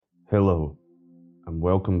Hello, and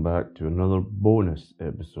welcome back to another bonus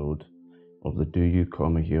episode of the Do You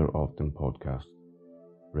Call Me Here Often podcast,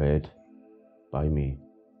 read by me.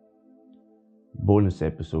 Bonus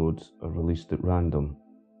episodes are released at random.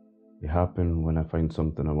 They happen when I find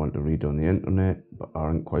something I want to read on the internet but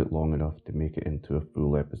aren't quite long enough to make it into a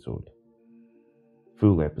full episode.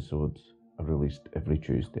 Full episodes are released every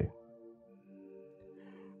Tuesday.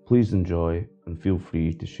 Please enjoy and feel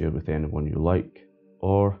free to share with anyone you like,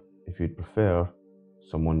 or if you'd prefer,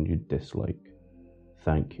 someone you dislike.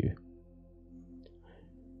 Thank you.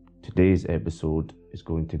 Today's episode is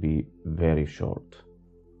going to be very short,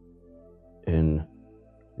 in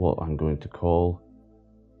what I'm going to call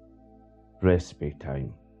recipe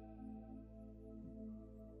time.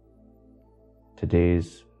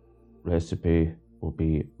 Today's recipe will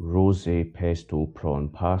be rosé pesto prawn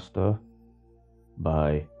pasta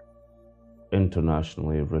by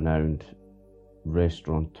internationally renowned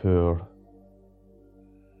restaurateur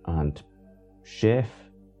and chef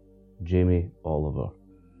Jamie Oliver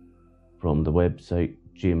from the website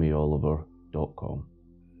jamieoliver.com.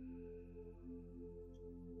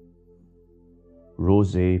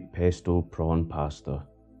 Rosé pesto prawn pasta,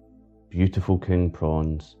 beautiful king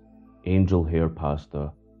prawns, angel hair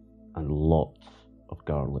pasta, and lots of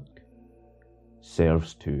garlic.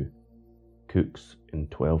 Serves 2. Cooks in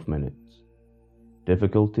 12 minutes.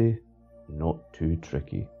 Difficulty: not too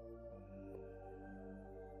tricky.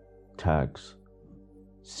 Tags: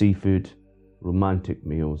 seafood, romantic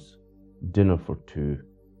meals, dinner for 2,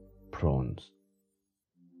 prawns.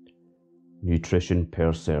 Nutrition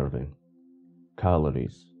per serving: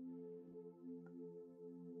 calories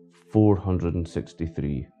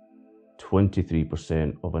 463,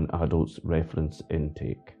 23% of an adult's reference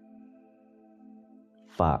intake.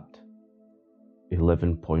 Fat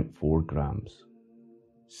 11.4 grams,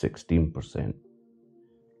 16%.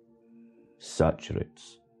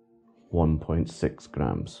 Saturates 1.6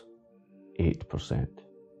 grams, 8%.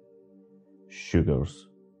 Sugars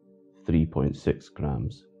 3.6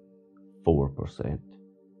 grams, 4%.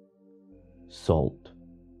 Salt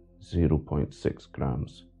 0.6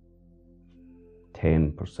 grams,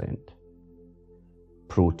 10%.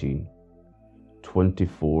 Protein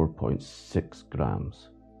 24.6 grams,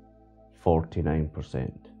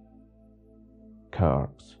 49%.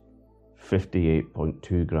 Carbs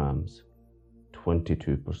 58.2 grams,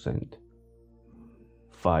 22%.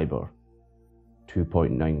 Fiber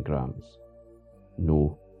 2.9 grams,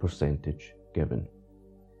 no percentage given.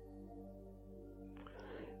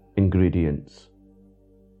 Ingredients: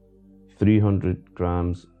 300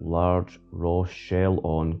 grams large raw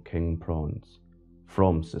shell-on king prawns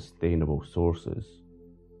from sustainable sources.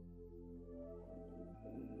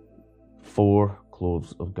 4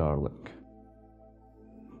 cloves of garlic.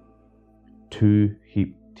 2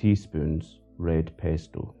 heaped teaspoons red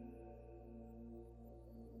pesto.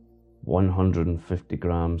 150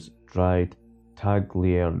 grams dried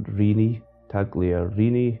tagliarini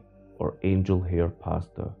or angel hair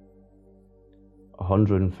pasta.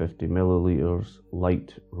 150 milliliters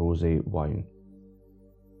light rosé wine.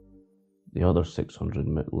 The other 600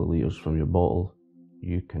 milliliters from your bottle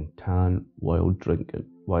you can tan while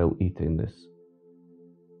eating this.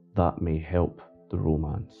 That may help the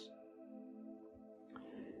romance.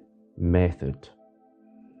 Method: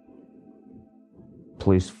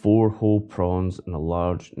 place 4 whole prawns in a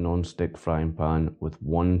large non-stick frying pan with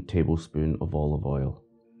 1 tablespoon of olive oil.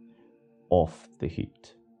 Off the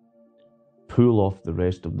heat. Pull off the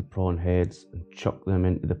rest of the prawn heads and chuck them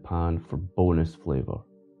into the pan for bonus flavour.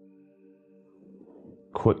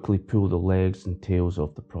 Quickly pull the legs and tails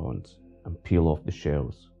off the prawns and peel off the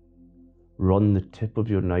shells. Run the tip of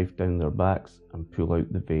your knife down their backs and pull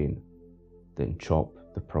out the vein, then chop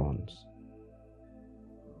the prawns.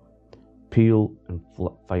 Peel and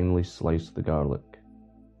finely slice the garlic.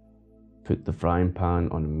 Put the frying pan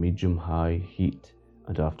on medium-high heat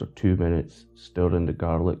and after 2 minutes stir in the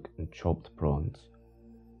garlic and chopped prawns,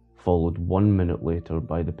 followed 1 minute later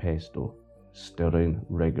by the pesto, stirring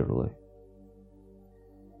regularly.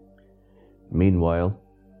 Meanwhile,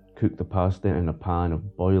 cook the pasta in a pan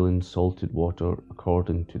of boiling salted water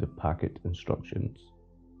according to the packet instructions.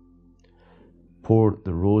 Pour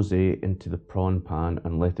the rosé into the prawn pan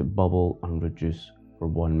and let it bubble and reduce for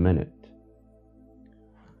 1 minute.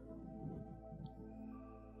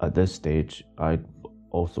 At this stage, I'd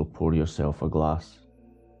also pour yourself a glass.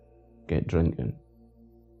 Get drinking.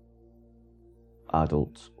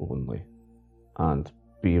 Adults only. And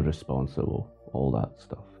be responsible, all that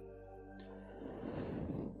stuff.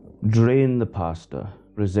 Drain the pasta,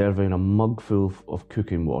 reserving a mugful of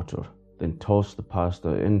cooking water, then toss the pasta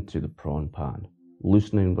into the prawn pan.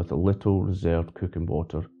 loosening with a little reserved cooking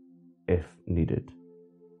water if needed.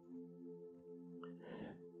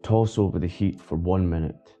 Toss over the heat for 1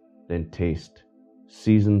 minute, then taste.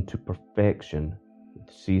 Season to perfection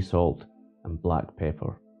with sea salt and black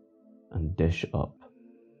pepper, and dish up.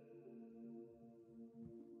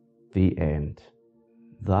 The end.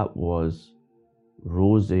 That was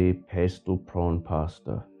Rosé Pesto Prawn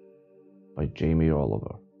Pasta by Jamie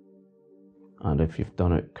Oliver. And if you've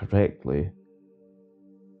done it correctly,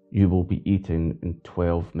 you will be eating in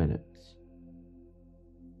 12 minutes.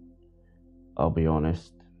 I'll be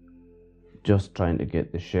honest, just trying to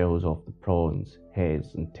get the shells off the prawns,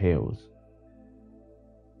 heads and tails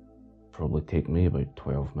probably take me about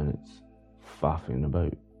 12 minutes faffing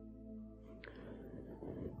about.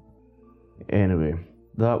 Anyway,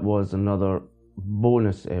 that was another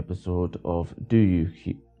bonus episode of Do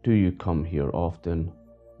You Come Here Often,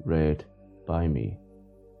 read by me.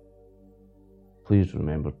 Please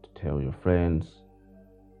remember to tell your friends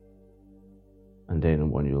and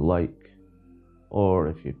anyone you like, or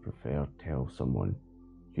if you prefer, tell someone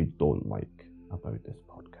you don't like about this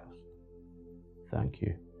podcast. Thank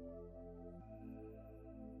you.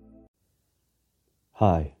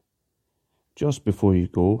 Hi. Just before you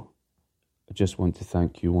go, I just want to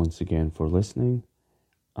thank you once again for listening,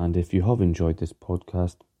 and if you have enjoyed this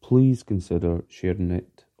podcast, please consider sharing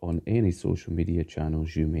it on any social media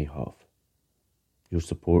channels you may have. Your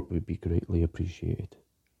support would be greatly appreciated.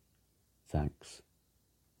 Thanks.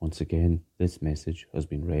 Once again, this message has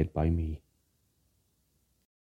been read by me.